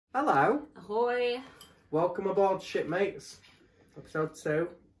Hello. Ahoy. Welcome aboard, shipmates. Episode 2.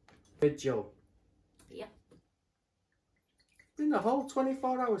 Vigil. Yep. Been the whole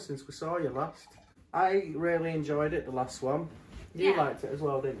 24 hours since we saw you last. I really enjoyed it, the last one. You liked it as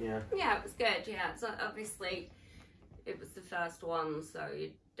well, didn't you? Yeah, it was good, yeah. So obviously, it was the first one, so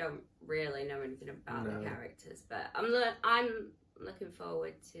you don't really know anything about the characters. But I'm looking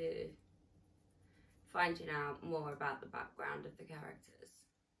forward to finding out more about the background of the characters.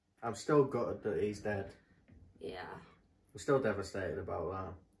 I'm still gutted that he's dead. Yeah. I'm still devastated about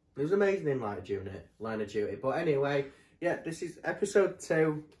that. It was amazing in Line of Duty. But anyway, yeah, this is episode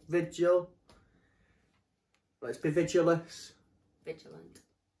 2, Vigil. Let's be vigilous. Vigilant.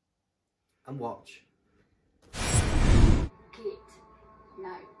 And watch. Kate,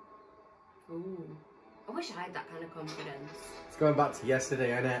 no. Ooh. I wish I had that kind of confidence. It's going back to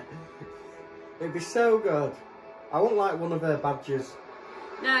yesterday, isn't it? It'd be so good. I wouldn't like one of her badges.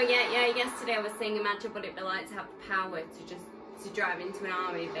 No, yeah. Yesterday I was saying, imagine what it'd be like to have the power to drive into an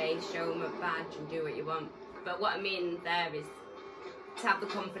army base, show them a badge, and do what you want. But what I mean there is to have the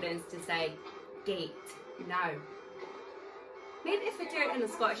confidence to say, Gate, no. Maybe if I do it in a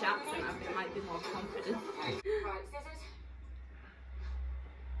Scottish accent, I might be more confident. Right, scissors.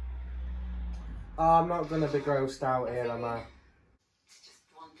 Oh, I'm not going to be grossed out here, am I? It's just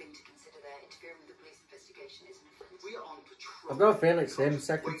one thing to consider there. Interfering with the police investigation is an offence. We are on patrol. I've got a feeling it's him,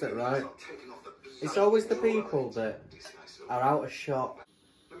 second to right. It's always the people that are out of shot.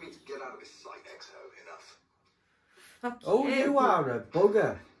 Let me get out of this sight, XO. Enough. Fuck Oh, you are a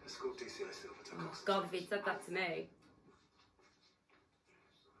bugger. Escort DCI Silver to Oh, Costa. God, if he'd said that to me,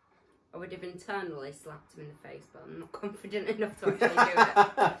 I would have internally slapped him in the face, but I'm not confident enough to actually do it.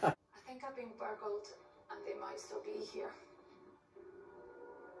 I think I've been burgled and they might still be here.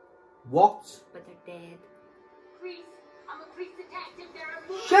 What? But they're dead. Police, I'm a police detective. There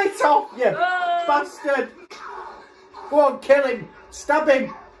are Shut off, you bastard! Go on, kill him! Stab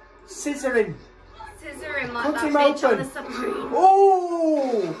him! Scissor him! Scissor him like Cut that him bitch on open. the submarine.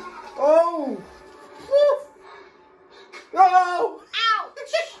 Oh! Oh! Woof. Oh!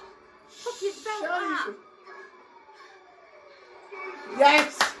 Ouch! Fucking felt that.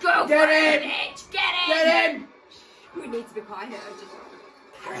 Yes! Go Get for it, him! bitch! Get him! Get him! We need to be quiet.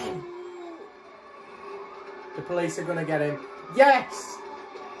 Get him! The police are gonna get him. Yes!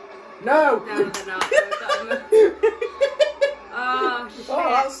 No! No, they're not. Oh, shit. Oh,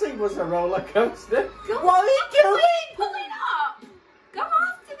 that scene was a roller coaster. Go What are you doing? Pull it up! Go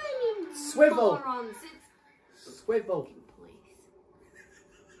after them, you Swivel. morons. It's Swivel. police.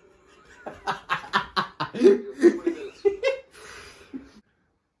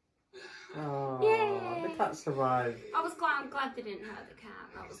 Oh, Yay. the cat survived. I'm glad they didn't hurt the cat.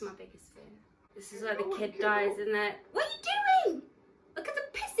 That was my biggest fear. This is where the kid dies, isn't it? What are you doing? Look at the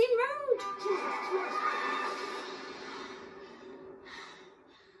pissing road.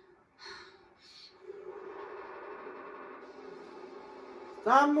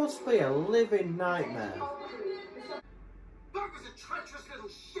 That must be a living nightmare. That was a treacherous little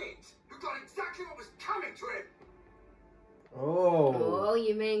shit who got exactly what was coming to him. Oh. Oh,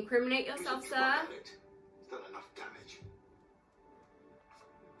 you may incriminate yourself, He's sir. done enough damage.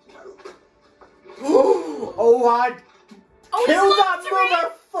 No. Oh, I'd Oh, kill he's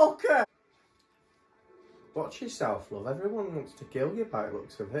that locked motherfucker! Watch yourself, love. Everyone wants to kill you by the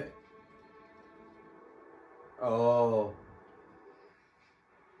looks of it. Oh.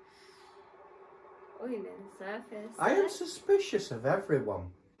 Oh, you know the surface. I am suspicious of everyone.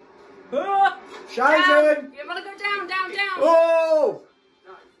 Ah, Shizen! you wanna go down. Oh!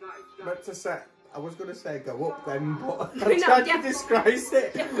 Nice. Meant to say, I was going to say go up then, but No, I tried to definitely- disguise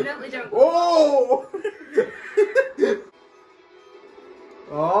it. Definitely don't. Oh!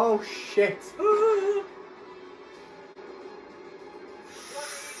 Oh, shit. Oh,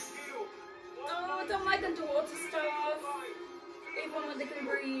 I don't like underwater stuff. Even when they can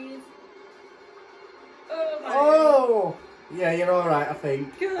breathe. Oh my Oh! Yeah, you're alright, I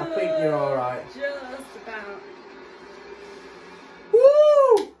think. God. I think you're alright. Just about.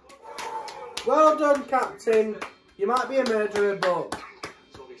 Woo! Well done, Captain. You might be a murderer, but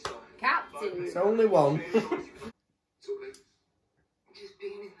Sorry, sir. Captain. it's only one. Sorry. just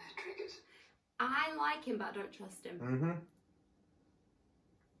being in there triggered. I like him, but I don't trust him. Mm-hmm.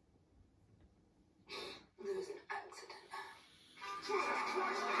 There was an accident.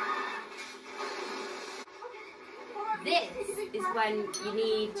 This is when you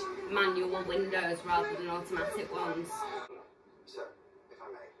need manual windows rather than automatic ones. Sir, if I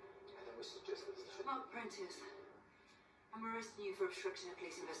may, I think we suggest that Mark Prentice, I'm arresting you for obstructing a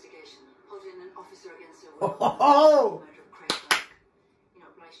police investigation, holding an officer against a woman. Oh! Murder of Craig Black. You're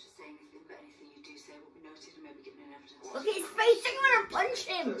not obliged to say anything, but anything you do say will be noted and maybe given in evidence. Look at his face, I'm gonna punch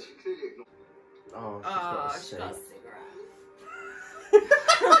him! She clearly ignored. Oh, She's got a cigarette. You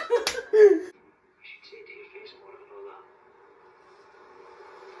should see your face and whatever know that.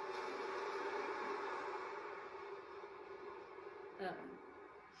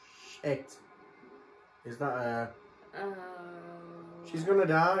 Shit. Is that her? Oh. She's gonna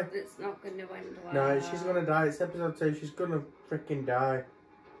die. It's not gonna end well. No, she's gonna die. It's episode 2. She's gonna freaking die.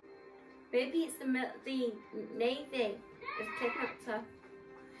 Maybe it's the Navy has kidnapped her.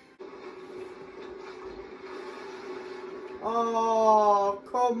 Oh,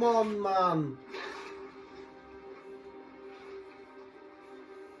 come on, man.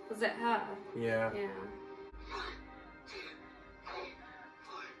 Was it her? Yeah. Yeah.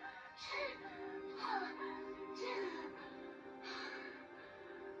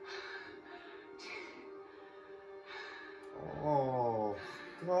 Oh,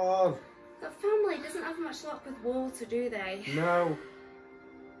 God. That family doesn't have much luck with water, do they? No.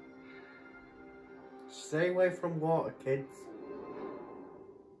 Stay away from water, kids.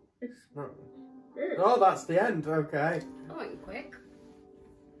 It's not. Oh, that's the end. Okay. That went quick.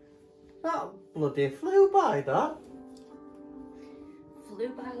 That bloody flew by, that. Flew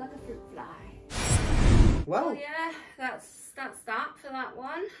by like a fruit fly. Well. Oh yeah, that's that for that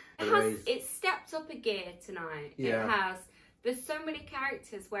one. It's stepped up a gear tonight. Yeah. It has. There's so many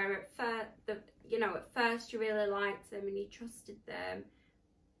characters where at first you really liked them and you trusted them.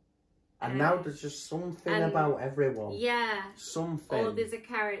 And now there's just something about everyone. Yeah. Something. Or there's a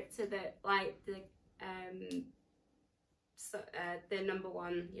character that, like the number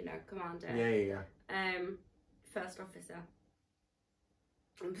one, commander. Yeah. First officer.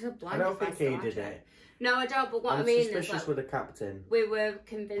 I'm so I blinded don't by think he Star did Trek. it. No, I don't. But what I'm I mean is, suspicious with the captain. we were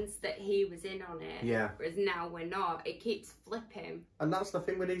convinced that he was in on it. Yeah. Whereas now we're not. It keeps flipping. And that's the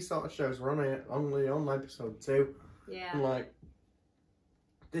thing with these sort of shows. We're only on episode 2. Yeah. And like,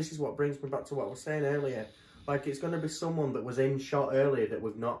 this is what brings me back to what I was saying earlier. Like, it's going to be someone that was in shot earlier that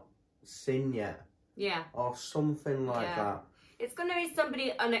we've not seen yet. Yeah. Or something like that. It's going to be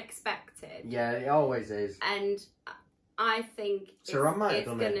somebody unexpected. Yeah, it always is. And I think So I might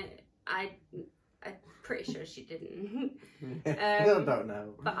have done it. I'm pretty sure she didn't. I don't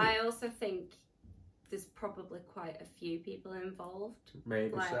know. But I also think there's probably quite a few people involved.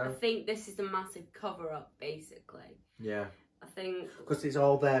 Maybe I so. think this is a massive cover-up, basically. Yeah. I think because it's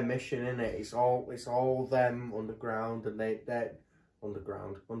all their mission, isn't it? It's all them underground, and they're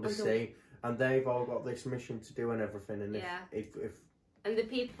undersea, and they've all got this mission to do and everything. And if and the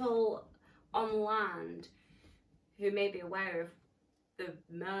people on land who may be aware of the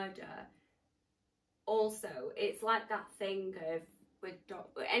murder, also it's like that thing of with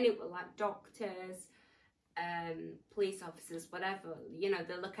doctors, police officers, whatever,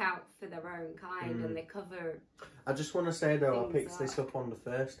 they look out for their own kind and they cover. I just want to say though, I picked this up on the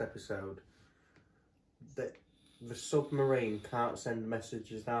first episode, that the submarine can't send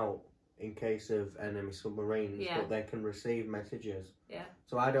messages out in case of enemy submarines, but they can receive messages. Yeah.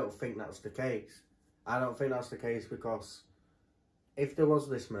 So I don't think that's the case. I don't think that's the case because if there was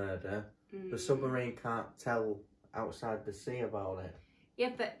this murder, the submarine can't tell outside the sea about it. Yeah,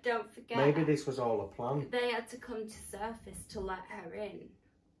 but don't forget. Maybe this was all a plan. They had to come to surface to let her in.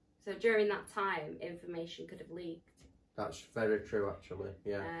 So during that time, information could have leaked. That's very true, actually.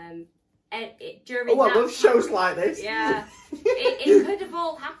 Yeah. During I love shows like this. Yeah. it could have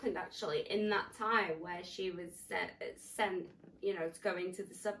all happened, actually, in that time where she was sent, to go into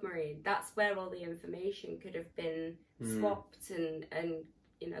the submarine. That's where all the information could have been swapped and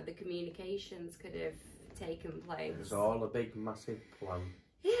the communications could have taken place. It's all a big, massive plan.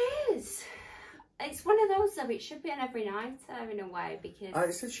 It is. It's one of those, though. It should be an every nighter in a way because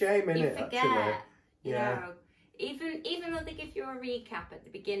it's a shame, isn't it? Forget, actually, you know. Even though they give you a recap at the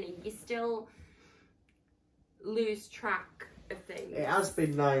beginning, you still lose track of things. It has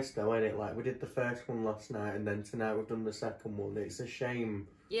been nice though, isn't it? Like we did the first one last night, and then tonight we've done the second one. It's a shame.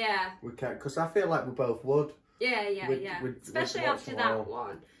 Yeah. We can't, because I feel like we both would. Yeah. Especially after that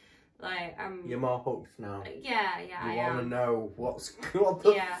one. Like, you're more hooked now. Yeah, you want to know what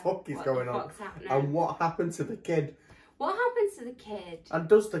the fuck is going on, happening. And what happened to the kid. What happened to the kid? And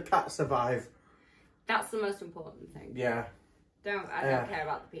does the cat survive? That's the most important thing. Yeah. I don't care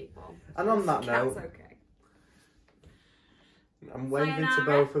about the people. And on that note, okay. I'm waving to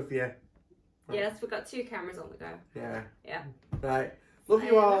both of you. Yes, we've got 2 cameras on the go. Yeah. Yeah. Right. Love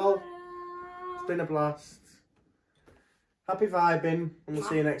you all. It's been a blast. Happy vibing, and we'll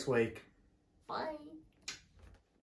see you next week. Bye.